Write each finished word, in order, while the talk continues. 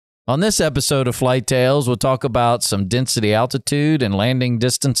On this episode of Flight Tales, we'll talk about some density altitude and landing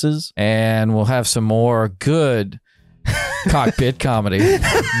distances, and we'll have some more good cockpit comedy.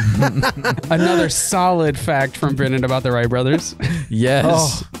 Another solid fact from Brennan about the Wright brothers. Yes.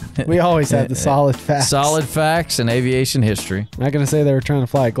 Oh, we always have the solid facts. Solid facts in aviation history. I'm not going to say they were trying to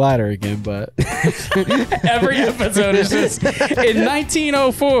fly a glider again, but... Every episode is just, in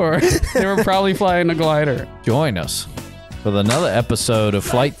 1904, they were probably flying a glider. Join us with another episode of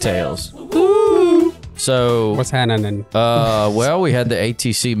Flight Tales. Woo! So, What's happening? well, we had the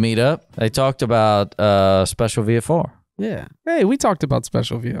ATC meetup. They talked about special VFR. Yeah. Hey, we talked about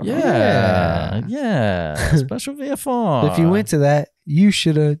special VFR. Yeah. Special VFR. If you went to that, you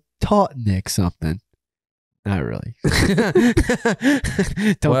should have taught Nick something. Not really.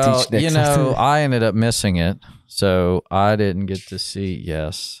 Don't teach Nick something. I ended up missing it, so I didn't get to see.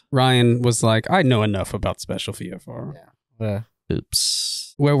 Yes. Ryan was like, I know enough about special VFR. Yeah.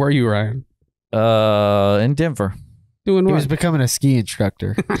 Oops. Where were you, Ryan? In Denver. Doing He what? was becoming a ski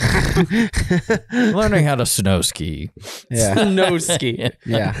instructor. Learning how to snow ski. Yeah. No ski.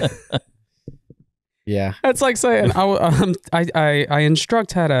 Yeah. Yeah. That's like saying I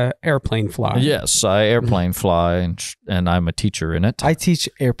instruct how to airplane fly. Yes, I airplane fly, and I'm a teacher in it. I teach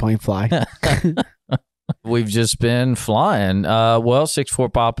airplane fly. We've just been flying. Well,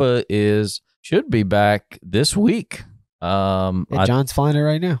 6-4 Papa should be back this week. John's flying it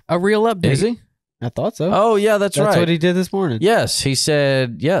right now. A real update. Is he? I thought so. Oh, yeah, that's right. That's what he did this morning. Yes, he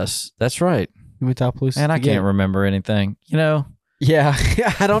said, yes, that's right. He went top loose. And I can't remember anything. Yeah.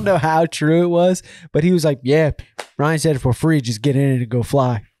 I don't know how true it was, but he was like, yeah, Ryan said for free, just get in it and go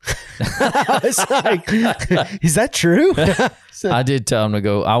fly. I was like, is that true? I did tell him to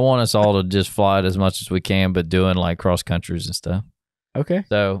go. I want us all to just fly it as much as we can, but doing like cross countries and stuff. Okay.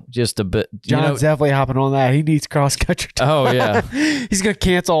 So just a bit. John's definitely hopping on that. He needs cross country. Oh, yeah. He's going to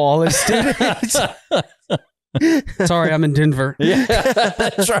cancel all his students. Sorry, I'm in Denver. Yeah,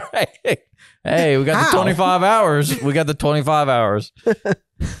 that's right. Hey, we got the 25 hours. We got the 25 hours.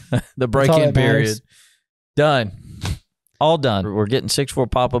 The break-in period. Done. All done. We're getting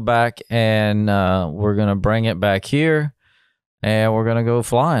 6-4 Papa back, and we're going to bring it back here, and we're going to go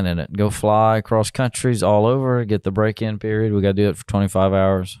flying in it. Go fly cross countries all over, get the break-in period. We got to do it for 25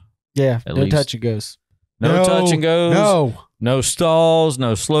 hours. Yeah, at no least. touch and goes. No touch and goes. No. No stalls,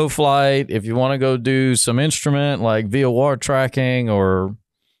 no slow flight. If you want to go do some instrument like VOR tracking, or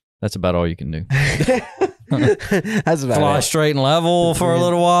that's about all you can do. That's about Fly it. straight and level for a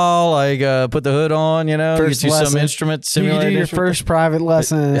little while, like put the hood on, First get you lesson. some instrument You simulator. do your first private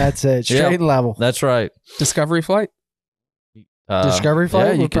lesson, and that's it. Straight Yep. and level. That's right. Discovery flight. Discovery flight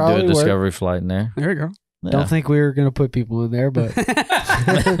Yeah, you would could do a probably work. discovery flight in there. There you go. Yeah. Don't think we were going to put people in there, but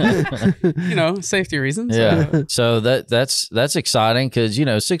Safety reasons. Yeah. So that's exciting because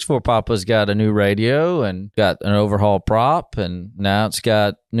 6-4 Papa's got a new radio and got an overhaul prop, and now it's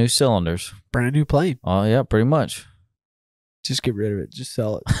got new cylinders. brand new plane. Oh yeah, pretty much. Just get rid of it. Just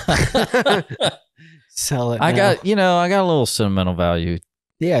sell it. Sell it. I now. got a little sentimental value.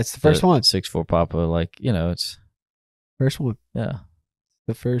 Yeah, it's the first one. 6-4 Papa, it's First one. yeah.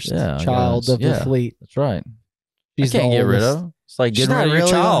 The first Yeah, I child guess. of the fleet. That's right. She's I can't the get rid oldest. of. It's like She's getting rid not of your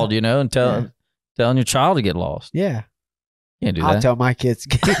really child, old. and telling your child to get lost. Yeah. Can't do I'll that. tell my kids,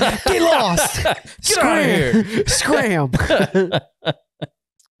 get lost. Get out of here. Scram.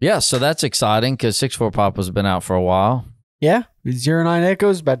 Yeah, so that's exciting because 6-4 Papa's been out for a while. Yeah. 09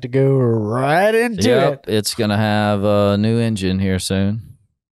 Echo's about to go right into Yep, it. it's going to have a new engine here soon.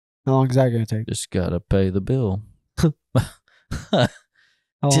 How long is that going to take? Just got to pay the bill.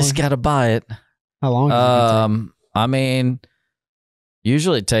 How Just long, got to buy it. how long is it gonna take? I mean,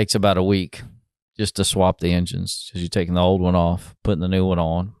 usually it takes about a week just to swap the engines because you're taking the old one off, putting the new one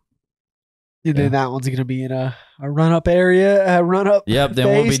on. And then that one's going to be in a run-up area, a run-up Yep, then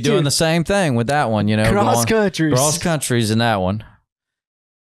we'll be phase doing two. the same thing with that one, Cross countries. cross countries in that one.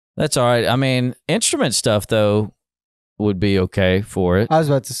 That's all right. I mean, instrument stuff, though, would be okay for it. I was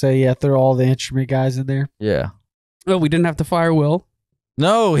about to say, yeah, throw all the instrument guys in there. Yeah. Oh, we didn't have to fire Will.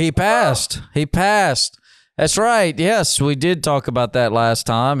 No, he passed. He passed. That's right. Yes, we did talk about that last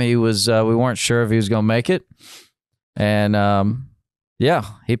time. He was. We weren't sure if he was going to make it, and yeah,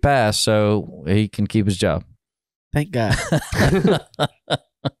 he passed, so he can keep his job. Thank God.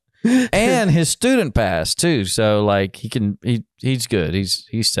 And his student passed too, so like he's good.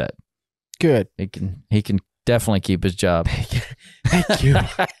 He's set. Good. He can definitely keep his job. Thank you.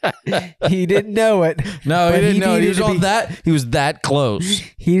 He didn't know it. No, he didn't know it. He He was that close.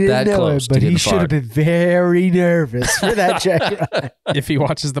 He didn't that know close it, to but getting he should have fired. been very nervous for that check ride. If he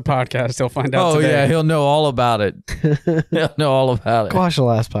watches the podcast, he'll find out Oh today. yeah, he'll know all about it. He'll know all about it. Go watch the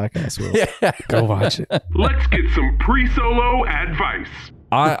last podcast, Will. Yeah. Go watch it. Let's get some pre-solo advice.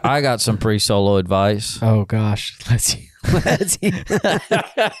 I got some pre-solo advice. Oh gosh, let's hear it.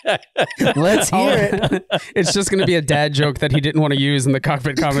 It's just going to be a dad joke that he didn't want to use in the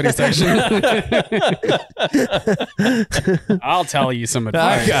cockpit comedy section. I'll tell you some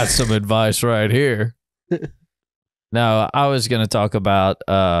advice. I got some advice right here. No, I was going to talk about,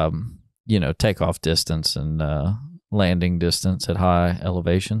 takeoff distance and landing distance at high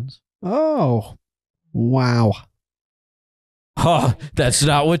elevations. Oh, wow. Oh, that's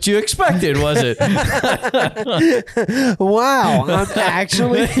not what you expected, was it? Wow, I'm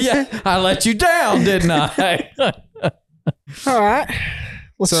actually. Yeah, I let you down, didn't I? All right,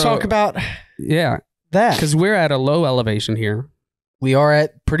 let's So- talk about Yeah, that. because we're at a low elevation here. We are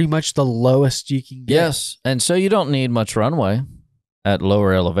at pretty much the lowest you can get. Yes, and so you don't need much runway at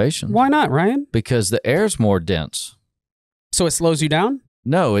lower elevation Why not, Ryan? because the air's more dense. So it slows you down?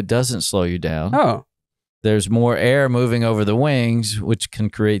 No, it doesn't slow you down. Oh, There's more air moving over the wings, which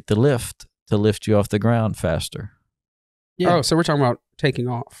can create the lift to lift you off the ground faster. Yeah. Oh, so we're talking about taking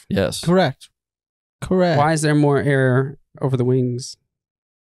off. Yes. Correct. Why is there more air over the wings?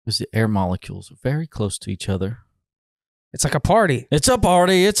 Because the air molecules are very close to each other. It's like a party. It's a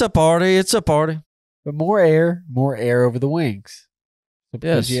party. It's a party. It's a party. But more air over the wings. So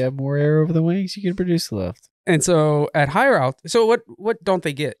because Yes. you have more air over the wings, you can produce the lift. And so at higher altitude, so what don't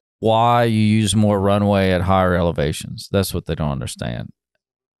they get? Why you use more runway at higher elevations. That's what they don't understand.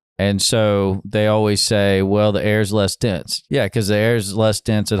 And so they always say, well, the air's less dense. Yeah, because the air's less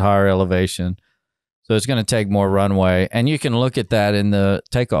dense at higher elevation. So it's going to take more runway. And you can look at that in the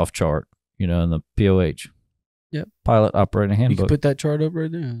takeoff chart, in the POH. Yep. Pilot Operating You can Handbook. put that chart up right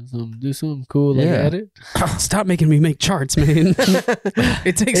there. Do something cool like Yeah. edit. Stop making me make charts, man.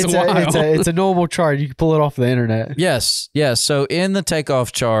 It takes a while. It's a normal chart. You can pull it off the internet. Yes. So in the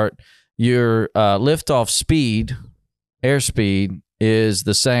takeoff chart, your liftoff speed, airspeed, is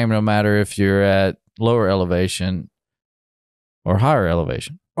the same no matter if you're at lower elevation or higher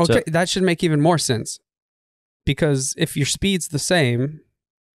elevation. Okay, So- that should make even more sense. Because if your speed's the same,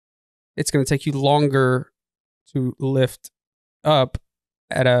 it's going to take you longer to lift up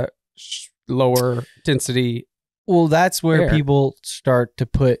at a lower density. Well, that's where Air. people start to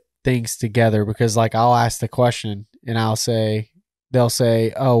put things together because, like, I'll ask the question and they'll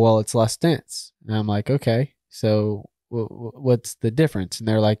say, oh, well, it's less dense. And I'm like, okay, so what's the difference? And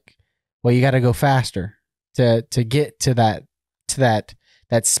they're like, well, you got to go faster to get to that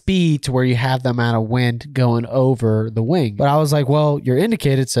speed to where you have the amount of wind going over the wing. But I was like, well, your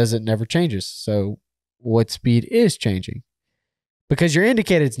indicated says it never changes. So what speed is changing? Because your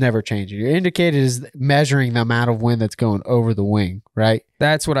indicated's never changing. Your indicated is measuring the amount of wind that's going over the wing, right?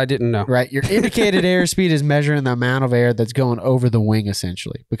 That's what I didn't know. Right. Your indicated airspeed is measuring the amount of air that's going over the wing,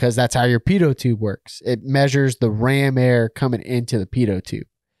 essentially, because that's how your pitot tube works. It measures the ram air coming into the pitot tube,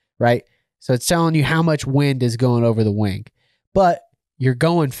 right? So it's telling you how much wind is going over the wing, but you're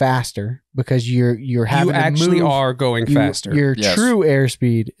going faster because you're having You to actually move. are going faster. Your Yes. true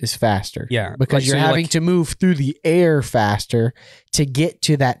airspeed is faster. Yeah, Because like, you're so you're having like- to move through the air faster to get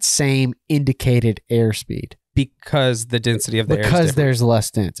to that same indicated airspeed because the density of the air is because different. there's less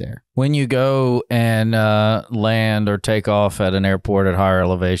dense air. When you go and land or take off at an airport at higher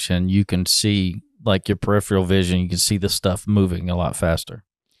elevation, you can see, like, your peripheral vision, you can see the stuff moving a lot faster.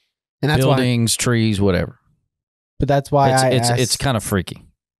 And that's why, Buildings, trees, whatever. but that's why It's kind of freaky.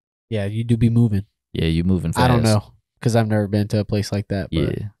 yeah, you do be moving. Yeah, you moving fast. I don't know because I've never been to a place like that.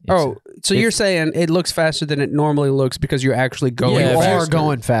 But Yeah. Oh, so if- you're saying it looks faster than it normally looks because you're actually going Yeah, you if are faster.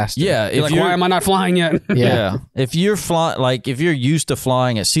 going faster. Yeah. You're like, why am I not flying yet? Yeah. If you're if you're used to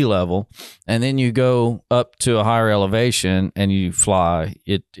flying at sea level and then you go up to a higher elevation and you fly,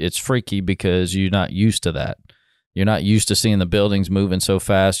 it's freaky because you're not used to that. You're not used to seeing the buildings moving so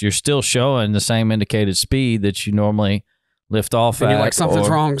fast. You're still showing the same indicated speed that you normally lift off And at. you're like, something's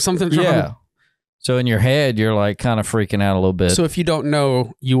wrong. Something's wrong. Yeah. So in your head, you're like kind of freaking out a little bit. So if you don't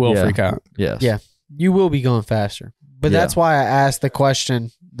know, you will Yeah. freak out. yes. Yeah. You will be going faster. But Yeah. that's why I asked the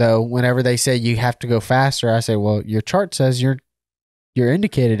question, though, whenever they say you have to go faster, I say, well, your chart says your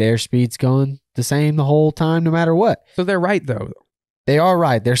indicated airspeed's going the same the whole time, no matter what. So they're right, though. They are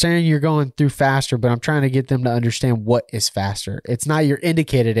right. They're saying you're going through faster, but I'm trying to get them to understand what is faster. It's not your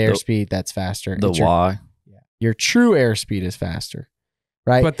indicated airspeed that's faster. The It's why. your true airspeed is faster,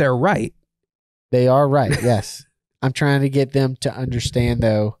 right? But they're right. They are right. Yes. I'm trying to get them to understand,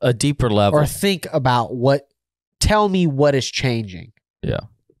 though, a deeper level, or think about tell me what is changing. Yeah.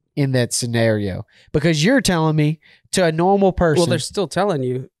 In that scenario, because you're telling me to a normal person. Well, they're still telling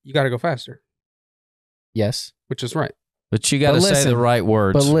you got to go faster. Yes. Which is right. But you got to say the right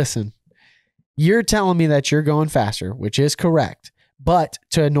words. But listen, you're telling me that you're going faster, which is correct. But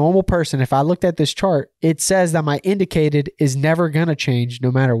to a normal person, if I looked at this chart, it says that my indicated is never going to change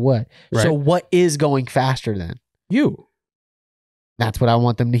no matter what. Right. So what is going faster then? You. That's what I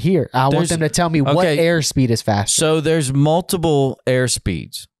want them to hear. I want them to tell me what airspeed is faster. So there's multiple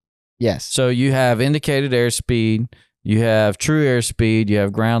airspeeds. Yes. So you have indicated airspeed, you have true airspeed, you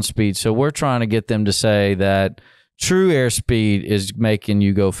have ground speed. So we're trying to get them to say that true airspeed is making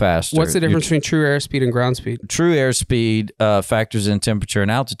you go faster. What's the difference between true airspeed and ground speed? True airspeed factors in temperature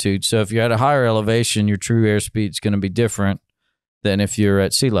and altitude. So if you're at a higher elevation, your true airspeed is going to be different than if you're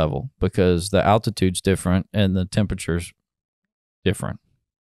at sea level, because the altitude's different and the temperature's different.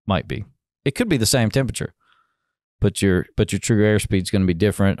 Might be. It could be the same temperature, but your true airspeed is going to be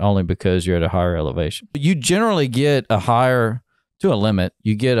different only because you're at a higher elevation. You generally get a higher, to a limit,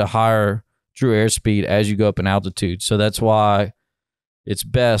 you get a higher true airspeed as you go up in altitude. So that's why it's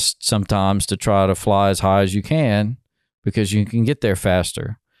best sometimes to try to fly as high as you can, because you can get there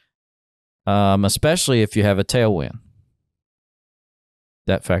faster, especially if you have a tailwind.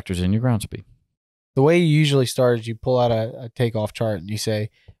 That factors in your ground speed. The way you usually start is you pull out a takeoff chart and you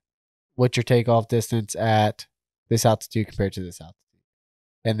say, what's your takeoff distance at this altitude compared to this altitude?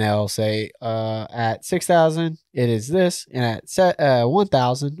 And they'll say, at 6,000, it is this. And at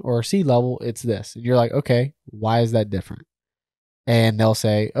 1,000 or sea level, it's this. And you're like, okay, why is that different? And they'll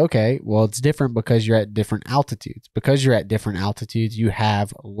say, okay, well, it's different because you're at different altitudes. Because you're at different altitudes, you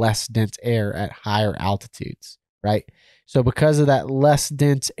have less dense air at higher altitudes, right? So because of that less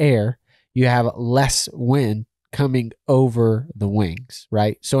dense air, you have less wind coming over the wings,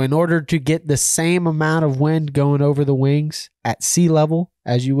 right? So in order to get the same amount of wind going over the wings at sea level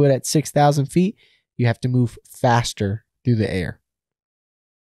as you would at 6,000 feet, you have to move faster through the air,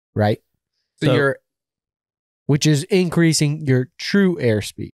 right? So which is increasing your true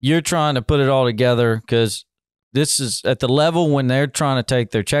airspeed. You're trying to put it all together because this is at the level when they're trying to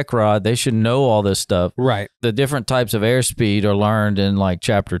take their check ride, they should know all this stuff. Right. The different types of airspeed are learned in like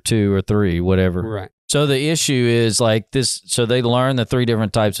chapter 2 or 3, whatever. Right. So the issue is like this. So they learn the 3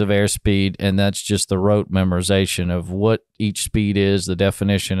 different types of airspeed, and that's just the rote memorization of what each speed is, the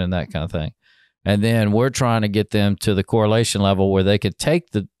definition, and that kind of thing. And then we're trying to get them to the correlation level where they could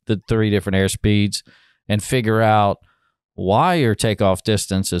take the 3 different airspeeds and figure out why your takeoff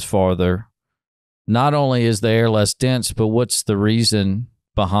distance is farther. Not only is the air less dense, but what's the reason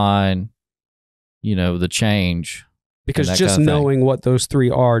behind, the change? Because just knowing what those 3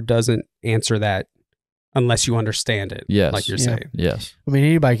 are doesn't answer that unless you understand it. Yes. Like you're saying. Yes. I mean,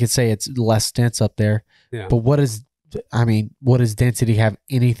 anybody could say it's less dense up there. Yeah. But what does density have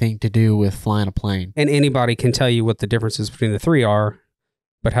anything to do with flying a plane? And anybody can tell you what the differences between the 3 are,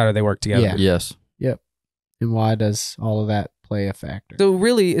 but how do they work together? Yeah. Yes. Yep. And why does all of that play a factor? So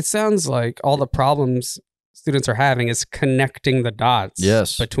really, it sounds like all the problems students are having is connecting the dots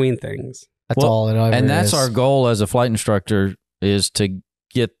between things. That's all it ever and that's is. our goal as a flight instructor, is to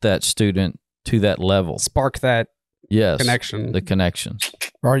get that student to that level. Spark that connection. The connection.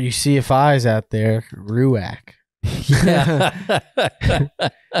 Or you CFIs out there, RUAC.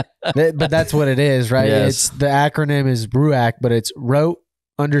 But that's what it is, right? Yes. It's the acronym is RUAC, but it's rote,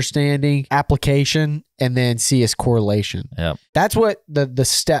 understanding, application, and then C is correlation. Yep. That's what the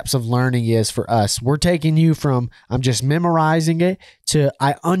steps of learning is for us. We're taking you from I'm just memorizing it to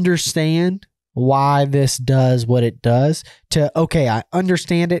I understand why this does what it does to, okay, I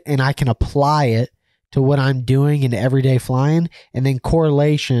understand it and I can apply it to what I'm doing in everyday flying, and then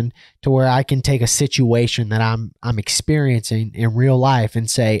correlation to where I can take a situation that I'm experiencing in real life and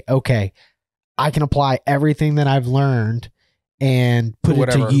say, okay, I can apply everything that I've learned and put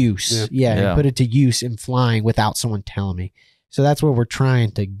it to use. And put it to use in flying without someone telling me. So that's what we're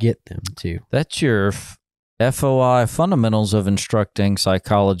trying to get them to. That's your FOI, fundamentals of instructing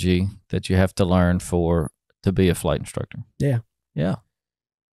psychology, that you have to learn to be a flight instructor. Yeah. Yeah.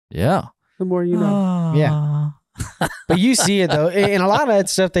 Yeah. The more you know. Yeah. But you see it though. And a lot of that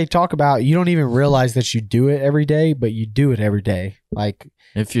stuff they talk about, you don't even realize that you do it every day, but you do it every day. Like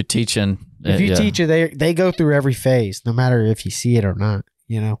if you're teaching. If you teach it, they go through every phase, no matter if you see it or not,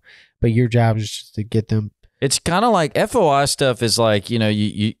 But your job is just to get them. It's kind of like FOI stuff is like,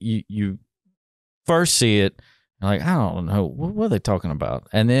 you first see it, like, I don't know, what are they talking about?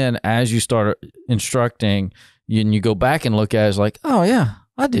 And then as you start instructing, and you go back and look at it, it's like, oh, yeah,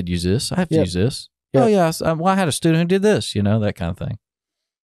 I did use this. I have to Yep. use this. Yep. Oh, yeah. Well, I had a student who did this, that kind of thing.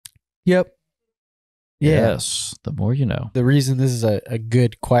 Yep. Yeah. Yes. The more you know. The reason this is a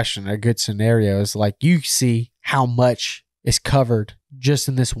good question, a good scenario is like you see how much is covered just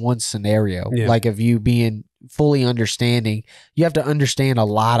in this one scenario. Yeah. Like of you being fully understanding, you have to understand a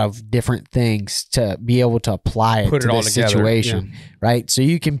lot of different things to be able to apply it Put to it all this together, situation, right? So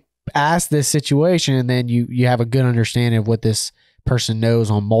you can ask this situation and then you have a good understanding of what this person knows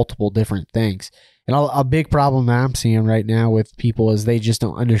on multiple different things. And a big problem that I'm seeing right now with people is they just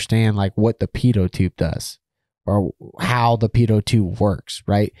don't understand like what the pitot tube does or how the pitot tube works,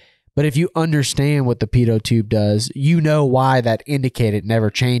 right? But if you understand what the pitot tube does, you know why that indicator never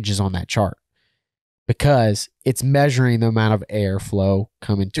changes on that chart because it's measuring the amount of airflow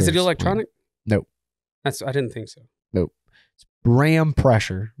coming to Is it its electronic? Nope. I didn't think so. Nope. It's ram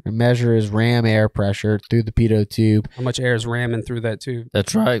pressure. The measure is ram air pressure through the pitot tube. How much air is ramming through that tube?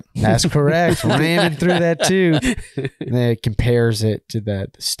 That's right. That's correct. Ramming through that tube. And then it compares it to the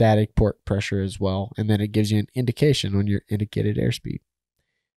static port pressure as well. And then it gives you an indication on your indicated airspeed.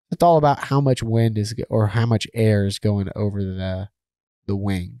 It's all about how much wind is or how much air is going over the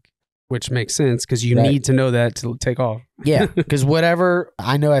wing. Which makes sense because you Right. need to know that to take off. Yeah, because whatever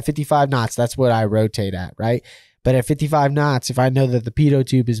I know at 55 knots, that's what I rotate at, right? But at 55 knots, if I know that the pitot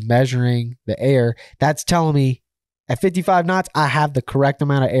tube is measuring the air, that's telling me at 55 knots, I have the correct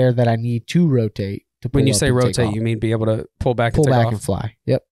amount of air that I need to rotate. To When pull you up say and take rotate, off. you mean be able to pull back Pull and take back off? and fly.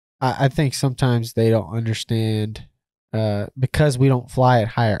 Yep. I think sometimes they don't understand because we don't fly at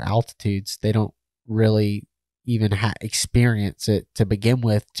higher altitudes. They don't really even experience it to begin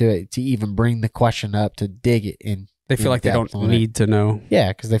with to even bring the question up to dig it in. They feel in like they depth don't on it. need to know. Yeah,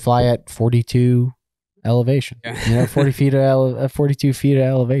 because they fly at 42 elevation. Yeah. 42 feet of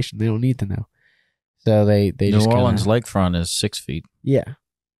elevation. They don't need to know. So they New just Orleans kinda, lakefront is 6 feet. Yeah.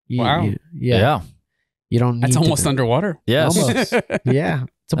 Wow. Yeah. You don't need That's to almost know. underwater. Yes. Almost. Yeah.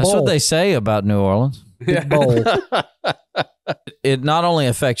 It's a That's bowl. what they say about New Orleans. Big bowl. It not only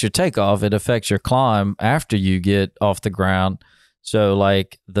affects your takeoff, it affects your climb after you get off the ground. So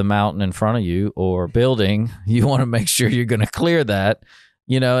like the mountain in front of you or building, you want to make sure you're going to clear that,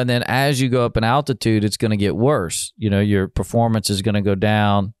 and then as you go up in altitude, it's going to get worse. Your performance is going to go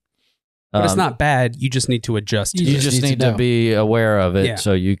down. But it's not bad. You just need to adjust. You You just just need need to to know. be aware of it Yeah.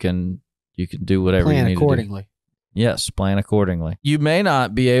 so you can do whatever you Plan need accordingly. to do. Yes, plan accordingly. You may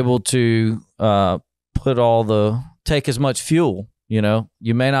not be able to take as much fuel. You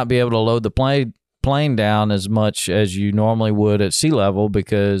may not be able to load the plane down as much as you normally would at sea level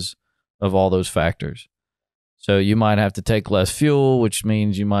because of all those factors. So you might have to take less fuel, which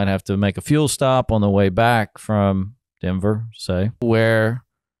means you might have to make a fuel stop on the way back from Denver, say, where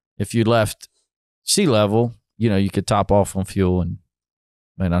if you left sea level, you could top off on fuel and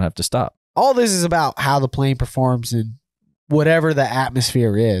may not have to stop. All this is about how the plane performs in whatever the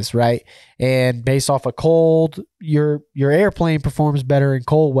atmosphere is, right? And based off of cold, your airplane performs better in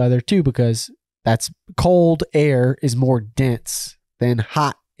cold weather too, because that's cold air is more dense than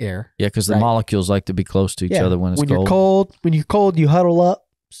hot air. Yeah, because the Right. molecules like to be close to each other when it's cold. When you're cold, you huddle up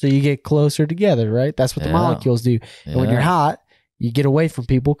so you get closer together, right? That's what the Yeah. molecules do. And when you're Yeah. hot, you get away from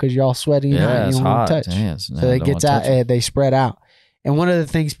people because you're all sweaty and hot. Yeah, And it's you don't want hot. to touch. Yeah, So it gets out, they spread out. And one of the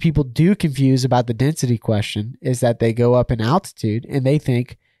things people do confuse about the density question is that they go up in altitude and they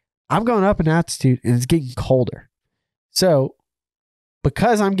think, I'm going up in altitude and it's getting colder. So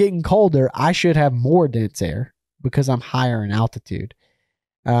because I'm getting colder, I should have more dense air because I'm higher in altitude.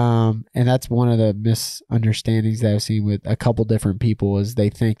 And that's one of the misunderstandings that I've seen with a couple different people is they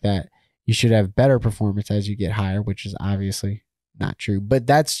think that you should have better performance as you get higher, which is obviously not true. But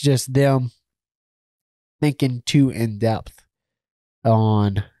that's just them thinking too in depth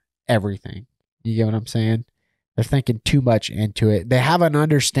on everything. You get what I'm saying? They're thinking too much into it. They have an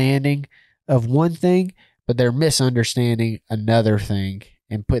understanding of one thing, but they're misunderstanding another thing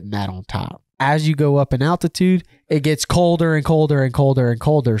and putting that on top. As you go up in altitude, it gets colder and colder and colder and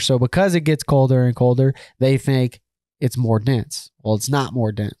colder. So because it gets colder and colder, they think it's more dense. Well, it's not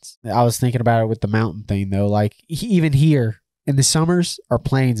more dense. I was thinking about it with the mountain thing though. Like even here in the summers, our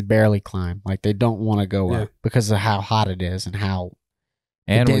planes barely climb. Like they don't want to go up because of how hot it is and how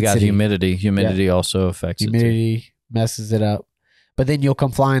And we got density. humidity. Humidity also affects it. humidity messes it up. But then you'll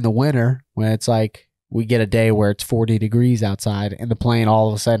come fly in the winter when it's like we get a day where it's 40 degrees outside and the plane all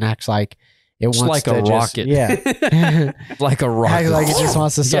of a sudden acts like it It's wants like to a just- rocket. Yeah. Too. Like a rocket. Acts like it just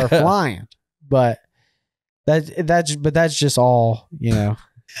wants to start Yeah. flying. But that's just all, yeah.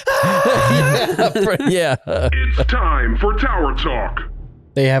 It's time for Tower Talk.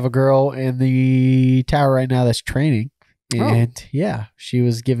 They have a girl in the tower right now that's training And yeah, she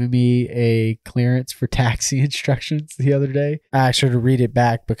was giving me a clearance for taxi instructions the other day. I asked her to read it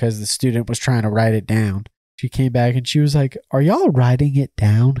back because the student was trying to write it down. She came back and she was like, "Are y'all writing it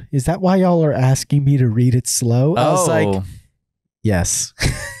down? Is that why y'all are asking me to read it slow?" I was like, yes.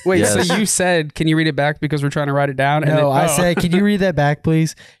 Wait, Yes. so you said, "Can you read it back because we're trying to write it down?" And No, then, I said, "Can you read that back,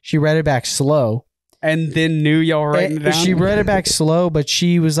 please?" She read it back slow. and then knew y'all were writing it down. She read it back slow, but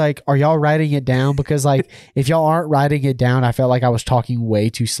she was like, "Are y'all writing it down?" Because like, if y'all aren't writing it down, I felt like I was talking way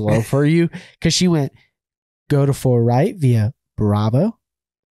too slow for you. Because she went, "Go to 4 right via Bravo,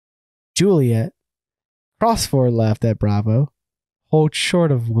 Juliet, cross 4 left at Bravo, hold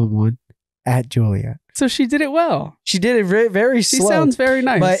short of 1-1 at Juliet." So she did it well. She did it very, very She slow. sounds very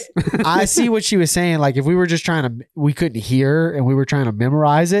nice. But I see what she was saying. Like if we were just we couldn't hear and we were trying to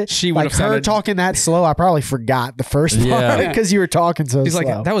memorize it. She would like have her sounded- talking that slow. I probably forgot the first Yeah. part because you were talking so He's slow.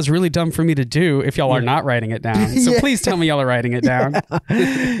 like, "That was really dumb for me to do if y'all are not writing it down. So Yeah. please tell me y'all are writing it down."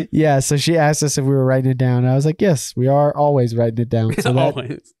 Yeah. So she asked us if we were writing it down. I was like, yes, we are always writing it down. So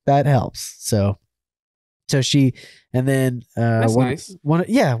Always. that helps. So she, and then That's nice. one of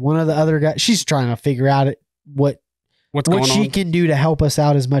the other guys. She's trying to figure out what What's going she on? can do to help us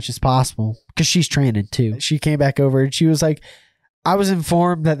out as much as possible because she's training too. She came back over and she was like, "I was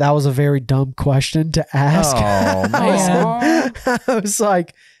informed that was a very dumb question to ask." Oh, man. I was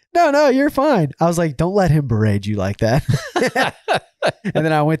like, no, you're fine. I was like, "Don't let him berate you like that." And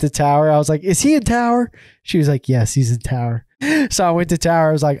then I went to Tower. I was like, "Is he in Tower?" She was like, "Yes, he's in Tower." So I went to Tower.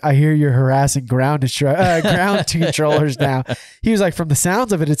 I was like, "I hear you're harassing ground controllers now." He was like, "From the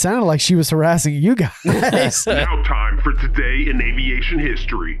sounds of it, it sounded like she was harassing you guys." Now time for Today in Aviation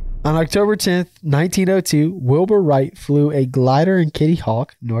History. On October 10th, 1902, Wilbur Wright flew a glider in Kitty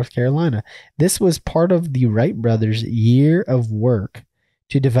Hawk, North Carolina. This was part of the Wright brothers' year of work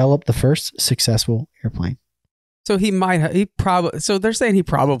to develop the first successful airplane. So so they're saying he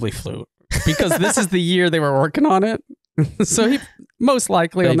probably flew because this is the year they were working on it. So he most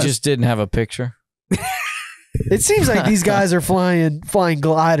likely They just didn't have a picture. It seems like these guys are flying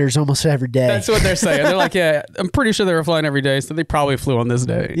gliders almost every day. That's what they're saying. They're like, "Yeah, I'm pretty sure they were flying every day, so they probably flew on this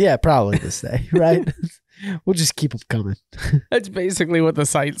day." Yeah, probably this day, right? We'll just keep them coming. That's basically what the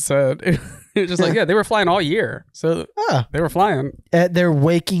site said. It was just like, yeah, they were flying all year. So they were flying. At their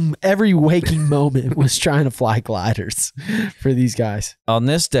every waking moment was trying to fly gliders for these guys. On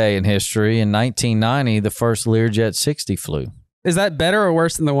this day in history, in 1990, the first Learjet 60 flew. Is that better or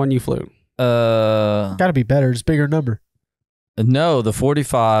worse than the one you flew? Got to be better. It's a bigger number. No, the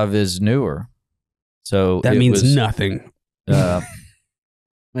 45 is newer. So That means nothing.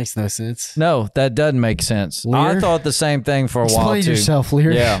 Makes no sense. No, that doesn't make sense. Lear? I thought the same thing for a while Explain too. yourself,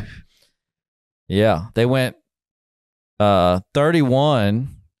 Lear. Yeah. Yeah. They went 31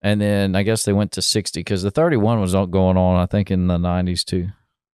 and then I guess they went to 60 because the 31 was going on, I think, in the 90s too.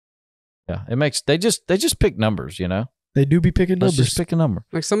 Yeah. They just pick numbers, you know? They do be picking Let's numbers. just pick a number.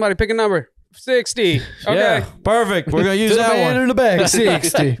 Like somebody pick a number. 60. Okay. Yeah. Perfect. We're going to use To the that man one. in the back,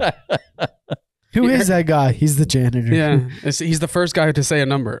 60. Who is that guy? He's the janitor. Yeah. He's the first guy to say a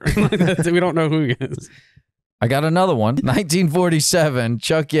number. We don't know who he is. I got another one. 1947,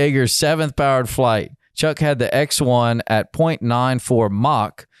 Chuck Yeager's 7th powered flight. Chuck had the X1 at 0.94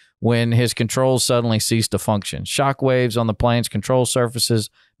 Mach when his controls suddenly ceased to function. Shock waves on the plane's control surfaces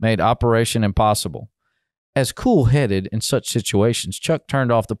made operation impossible. As cool-headed in such situations, Chuck turned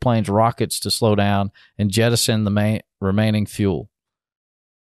off the plane's rockets to slow down and jettison the remaining fuel.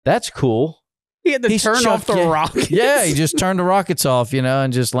 That's cool. He had to turn off the rockets. Yeah, he just turned the rockets off,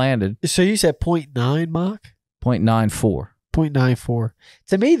 and just landed. So you said 0.9 Mach? 0.94. 0.94.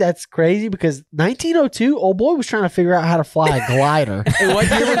 To me, that's crazy because 1902, old boy was trying to figure out how to fly a glider.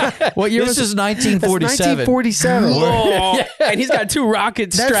 What year This was is 1947. 1947. Whoa. And he's got 2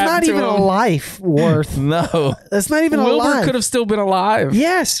 rockets That's strapped not to even him. a life worth. No. That's not even Wilbur alive. could have still been alive.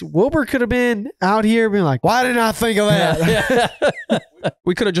 Yes, Wilbur could have been out here being like, "Why didn't I think of that?"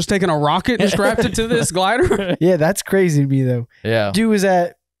 We could have just taken a rocket and strapped it to this glider. Yeah, that's crazy to me though. Yeah. Dude was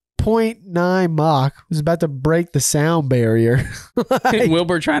at 0.9 Mach, was about to break the sound barrier.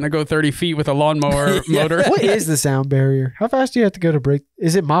 Wilbur trying to go 30 feet with a lawnmower motor. What is the sound barrier? How fast do you have to go to break?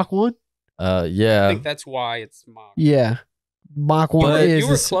 Is it Mach 1? Yeah. I think that's why it's Mach. Yeah. Mach 1 But is You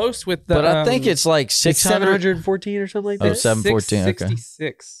were this- close with the. But I think it's like it's 600. 714 or something like Oh, that. 714. Okay.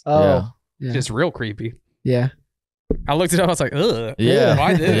 666. Oh, yeah. Just real creepy. Yeah. I looked it up. I was like, ugh. Yeah.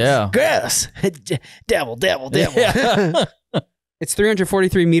 Why this? Yeah. Gus. Devil. Yeah. It's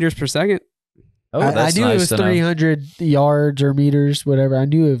 343 meters per second. Oh, I that's knew nice it was to know. 300 yards or meters, whatever. I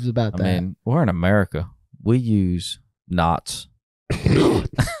knew it was about I that. mean, we're in America. We use knots.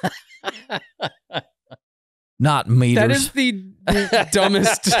 Not meters. That is the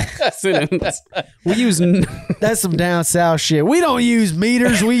dumbest sentence. We use That's some down south shit. We don't use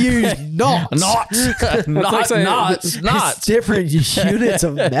meters. We use knots. knots. like saying- knots. It's Knots. different units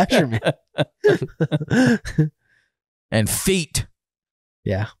of measurement. And feet.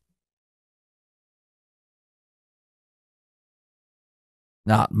 Yeah.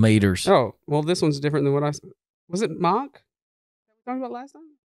 Not meters. Oh, well, this one's different than what I said. Was it Mach? We talked about last time?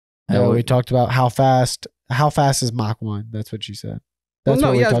 No, we talked about how fast is Mach 1. That's what you said. Well, That's no,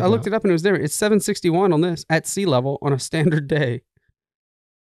 what we yeah, talked I looked about. it up and it was different. It's 761 on this at sea level on a standard day.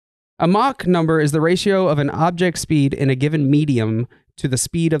 A Mach number is the ratio of an object speed in a given medium to the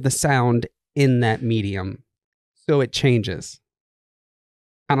speed of the sound in that medium. So it changes.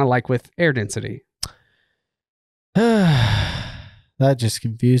 Kind of like with air density. That just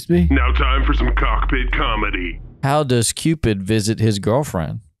confused me. Now time for some cockpit comedy. How does Cupid visit his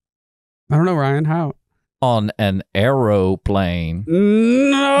girlfriend? I don't know, Ryan. How? On an aeroplane.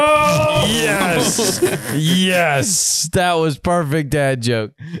 No! Yes. Yes. That was perfect dad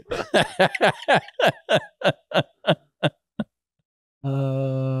joke.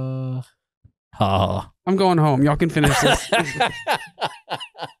 Uh, I'm going home. Y'all can finish this.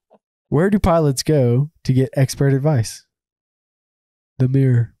 where do pilots go to get expert advice? The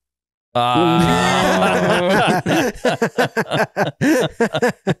mirror.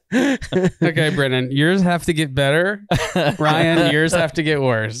 Okay, Brennan, yours have to get better. Ryan, yours have to get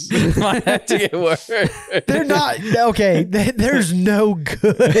worse. Might have to get worse. They're not okay. There's no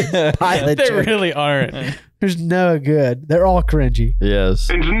good pilot. They joke. really aren't. There's no good. They're all cringy. Yes.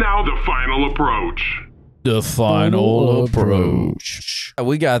 And now the final approach. The final Final approach.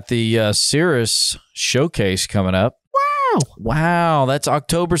 We got the Cirrus showcase coming up. Wow, that's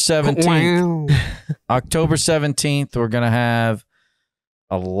October 17th. Wow. October 17th, we're going to have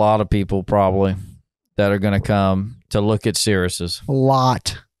a lot of people probably that are going to come to look at Cirruses. A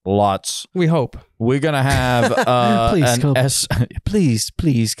lot. Lots. We hope. We're going to have Please come.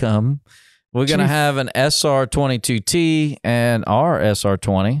 please come. We're going to have an SR-22T and our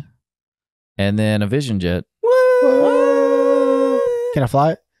SR-20 and then a Vision Jet. Can I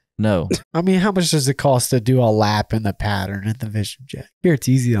fly it? No. I mean, how much does it cost to do a lap in the pattern in the Vision Jet? Here, it's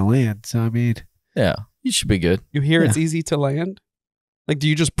easy to land. So, I mean, Yeah, you should be good. You hear it's Yeah. easy to land? Like, do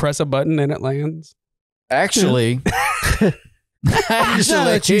you just press a button and it lands? Actually, now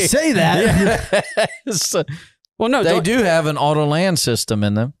that you say that, yes. Well, no, They do have an auto land system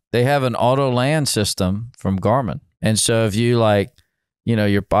in them. They have an auto land system from Garmin. And so if you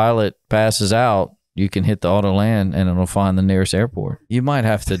your pilot passes out, you can hit the auto land and it'll find the nearest airport. You might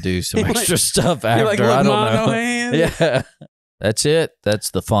have to do some extra stuff after. You're like, I don't mono know. hand. Yeah. That's it.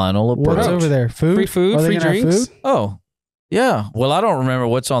 That's the final approach. what's over there? Food? Free food, Are they free gonna have drinks. food? Oh, yeah. Well, I don't remember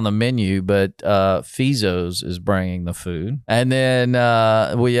what's on the menu, but Fizzo's is bringing the food. And then,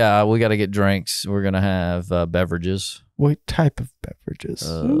 we got to get drinks. We're going to have beverages. What type of beverages?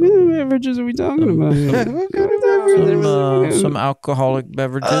 What kind of beverages are we talking about? What kind of beverages? Some alcoholic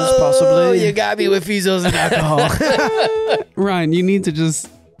beverages, possibly. got me with Fizzo's and alcohol. Ryan, you need to just.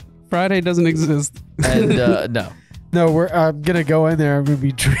 Friday doesn't exist. And no. No, I'm gonna go in there. I'm gonna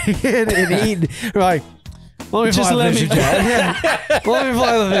be drinking and eating. We're like, let me Just fly let the me- Vision Jet. Yeah. Let me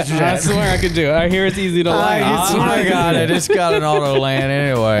fly the Vision I Jet. swear I could do it. I hear it's easy to land. It's Oh my God, it's got an auto land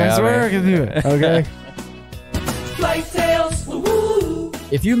anyway. I swear I can do it. Okay.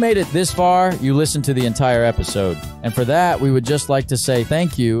 If you made it this far, you listened to the entire episode. And for that, we would just like to say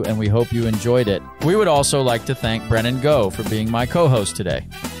thank you, and we hope you enjoyed it. We would also like to thank Brennan Go for being my co-host today.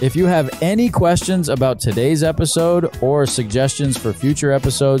 If you have any questions about today's episode or suggestions for future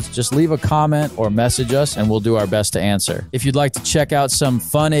episodes, just leave a comment or message us, and we'll do our best to answer. If you'd like to check out some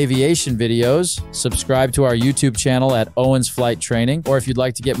fun aviation videos, subscribe to our YouTube channel at Owens Flight Training. Or if you'd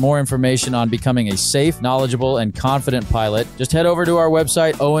like to get more information on becoming a safe, knowledgeable, and confident pilot, just head over to our website,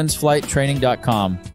 owensflighttraining.com.